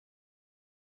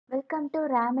Welcome to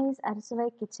ராமேஸ் அறுசுவை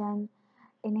kitchen.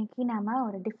 இன்னைக்கு நாம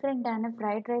ஒரு டிஃப்ரெண்ட்டான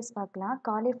ஃப்ரைட் ரைஸ் பார்க்கலாம்.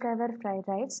 Cauliflower fried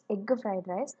rice, egg fried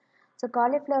rice. So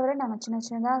காலிஃப்ளவரை நம்ம சின்ன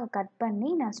சின்னதாக கட் பண்ணி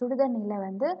நான்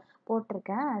சுடுதண்ணியில்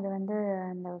போட்டிருக்கேன். அது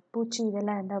அந்த பூச்சி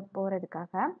இதெல்லாம் இருந்தால்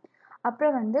போகிறதுக்காக.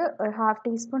 அப்புறம் ஒரு 1/2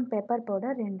 teaspoon pepper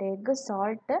powder, 2 egg,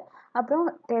 salt, அப்புறம்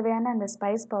தேவையான அந்த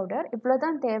ஸ்பைஸ் பவுடர். இவ்வளோ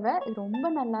தான் தேவை. இது ரொம்ப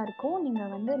நல்லாயிருக்கும்.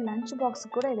 நீங்கள் லஞ்ச்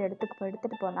பாக்ஸுக்கு கூட இதை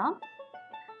எடுத்துகிட்டு போகலாம்.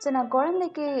 ஸோ நான்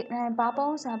குழந்தைக்கு என்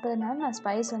பாப்பாவும் சாப்பிட்றதுனால நான்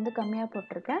ஸ்பைஸ் கம்மியாக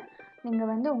போட்டிருக்கேன்.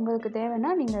 நீங்கள் உங்களுக்கு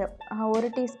தேவைன்னா நீங்கள் 1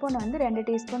 டீஸ்பூன் 2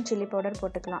 டீஸ்பூன் சில்லி பவுடர்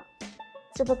போட்டுக்கலாம்.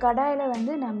 ஸோ இப்போ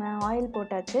கடாயில் நம்ம ஆயில்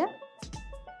போட்டாச்சு.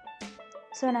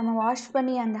 ஸோ நம்ம வாஷ்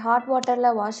பண்ணி அந்த ஹாட்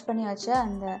வாட்டரில் வாஷ் பண்ணி வச்ச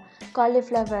அந்த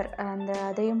காலிஃப்ளவர்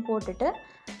அதையும் போட்டுட்டு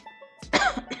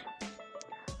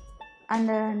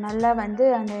அந்த நல்லா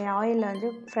அந்த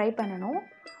ஆயிலில் ஃப்ரை பண்ணணும்.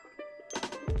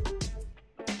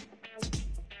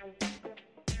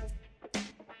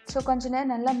 ஸோ கொஞ்ச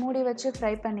நேரம் நல்லா மூடி வச்சு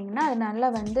ஃப்ரை பண்ணிங்கன்னா அது நல்லா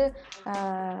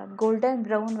கோல்டன்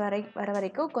ப்ரௌன் வர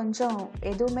வரைக்கும் கொஞ்சம்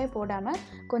எதுவுமே போடாமல்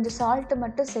கொஞ்சம் சால்ட்டு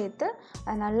மட்டும் சேர்த்து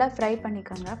அது நல்லா ஃப்ரை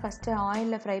பண்ணிக்கோங்க. ஃபஸ்ட்டு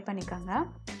ஆயிலில் ஃப்ரை பண்ணிக்கோங்க.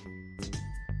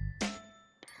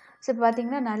 ஸோ இப்போ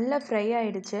பார்த்திங்கன்னா நல்லா ஃப்ரை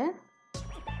ஆகிடுச்சு.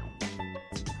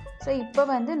 ஸோ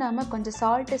இப்போ நம்ம கொஞ்சம்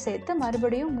சால்ட்டு சேர்த்து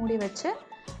மறுபடியும் மூடி வச்சு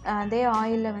அதே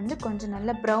ஆயிலில் கொஞ்சம்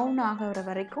நல்லா ப்ரௌன் ஆகிற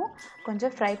வரைக்கும்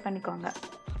கொஞ்சம் ஃப்ரை பண்ணிக்கோங்க.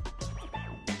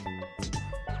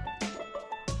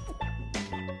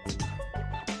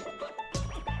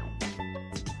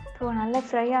 ஸோ நல்லா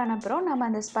ஃப்ரை ஆன அப்புறம் நம்ம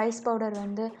அந்த spice powder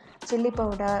chilli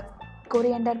powder,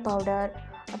 coriander powder,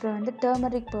 அப்புறம்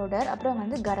டர்மரிக் பவுடர்,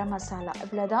 அப்புறம் கரம் மசாலா,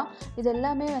 இவ்வளோ தான். இது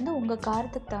எல்லாமே உங்கள்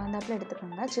காரத்துக்கு தகுந்தாப்பில்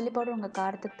எடுத்துக்கோங்க. சில்லி பவுடர் உங்கள்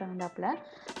காரத்துக்கு தகுந்தாப்பில்.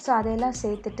 ஸோ அதையெல்லாம்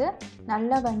சேர்த்துட்டு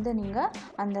நல்லா நீங்கள்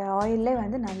அந்த ஆயிலே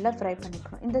நல்லா ஃப்ரை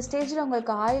பண்ணிக்கணும். இந்த ஸ்டேஜில்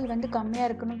உங்களுக்கு ஆயில் கம்மியாக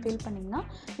இருக்குன்னு ஃபீல் பண்ணிங்கன்னா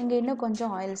நீங்கள் இன்னும்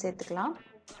கொஞ்சம் ஆயில் சேர்த்துக்கலாம்.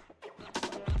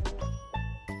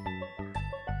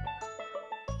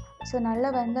 ஸோ நல்லா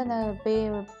அந்த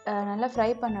நல்லா ஃப்ரை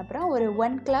பண்ண அப்புறம் ஒரு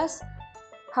 1 கிளாஸ்,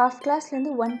 1/2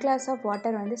 கிளாஸ்லேருந்து 1 கிளாஸ் ஆஃப்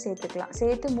வாட்டர் சேர்த்துக்கலாம்.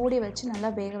 சேர்த்து மூடி வச்சு நல்லா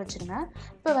வேக வச்சுருங்க.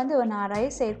 இப்போ நான்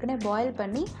ரைஸ் ஏற்கனவே பாயில்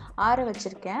பண்ணி ஆற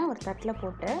வச்சுருக்கேன் ஒரு தட்டில்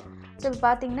போட்டு. ஸோ இப்போ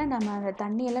பார்த்திங்கன்னா நம்ம அந்த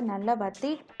தண்ணியெல்லாம் நல்லா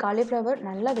வற்றி காலிஃப்ளவர்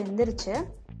நல்லா வெந்துருச்சு.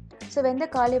 ஸோ வெந்த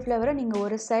காலிஃப்ளவரை நீங்கள்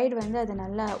ஒரு சைடு அதை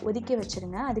நல்லா ஒதுக்கி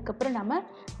வச்சுருங்க. அதுக்கப்புறம் நம்ம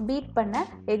பீட் பண்ண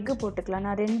எக்கு போட்டுக்கலாம்.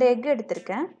 நான் 2 எக்கு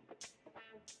எடுத்திருக்கேன்.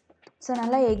 ஸோ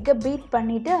நல்லா எக்கை பீட்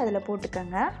பண்ணிவிட்டு அதில்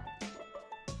போட்டுக்கோங்க.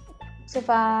 ஸோ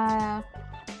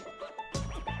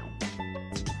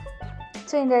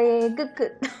இந்த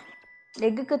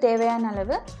எக்குக்கு தேவையான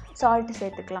அளவு சால்ட்டு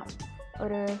சேர்த்துக்கலாம்.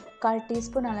 ஒரு 1/4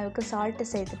 டீஸ்பூன் அளவுக்கு சால்ட்டு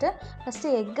சேர்த்துட்டு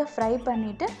ஃபஸ்ட்டு எக்கை ஃப்ரை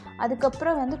பண்ணிவிட்டு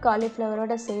அதுக்கப்புறம்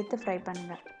காலிஃப்ளவரோடு சேர்த்து ஃப்ரை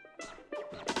பண்ணுங்கள்.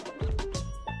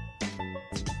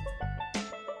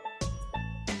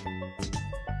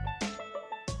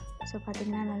 ஸோ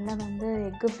பார்த்திங்கன்னா நல்லா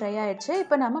எக்கு ஃப்ரை ஆகிடுச்சு.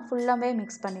 இப்போ நம்ம ஃபுல்லாகவே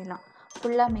மிக்ஸ் பண்ணிடலாம்.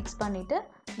 ஃபுல்லாக மிக்ஸ் பண்ணிவிட்டு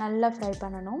நல்லா ஃப்ரை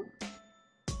பண்ணணும்.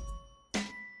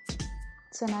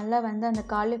 ஸோ நல்லா அந்த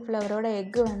காலிஃப்ளவரோட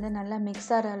எக்கு நல்லா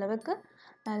மிக்ஸ் ஆகிற அளவுக்கு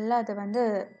நல்லா அதை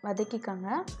வதக்கிக்கோங்க.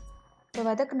 இப்போ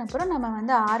வதக்கினப்புறம்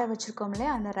நம்ம ஆற வச்சுருக்கோம்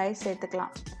இல்லையா, அந்த ரைஸ்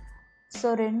சேர்த்துக்கலாம். So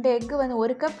 2 egg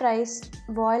 1 cup rice,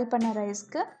 boil பண்ண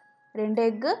ரைஸ்க்கு 2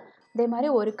 எக்கு, இதே மாதிரி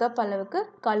 1 கப் அளவுக்கு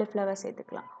காலிஃப்ளவர்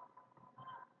சேர்த்துக்கலாம்.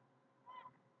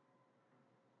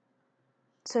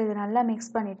 ஸோ இது நல்லா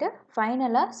மிக்ஸ் பண்ணிவிட்டு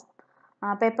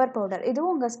ஃபைனலாக பெப்பர் பவுடர்,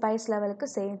 இதுவும் உங்கள் ஸ்பைஸ் லெவலுக்கு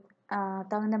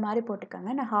தகுந்த மாதிரி போட்டுக்கோங்க.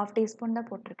 நான் 1/2 டீஸ்பூன் தான்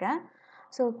போட்டிருக்கேன்.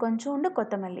 ஸோ கொஞ்சோண்டு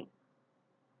கொத்தமல்லி.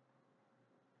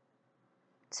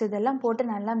 ஸோ இதெல்லாம் போட்டு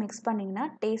நல்லா மிக்ஸ் பண்ணிங்கன்னா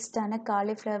டேஸ்டான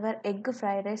காலிஃப்ளவர் எக்கு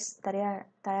ஃப்ரைட் ரைஸ்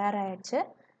தயாராகிடுச்சு.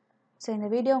 ஸோ இந்த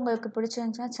வீடியோ உங்களுக்கு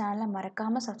பிடிச்சிருந்துச்சுன்னா சேனலை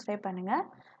மறக்காமல் சப்ஸ்கிரைப் பண்ணுங்கள்,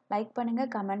 லைக்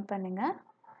பண்ணுங்கள், கமெண்ட் பண்ணுங்கள்.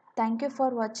 தேங்க்யூ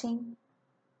ஃபார் வாட்சிங்.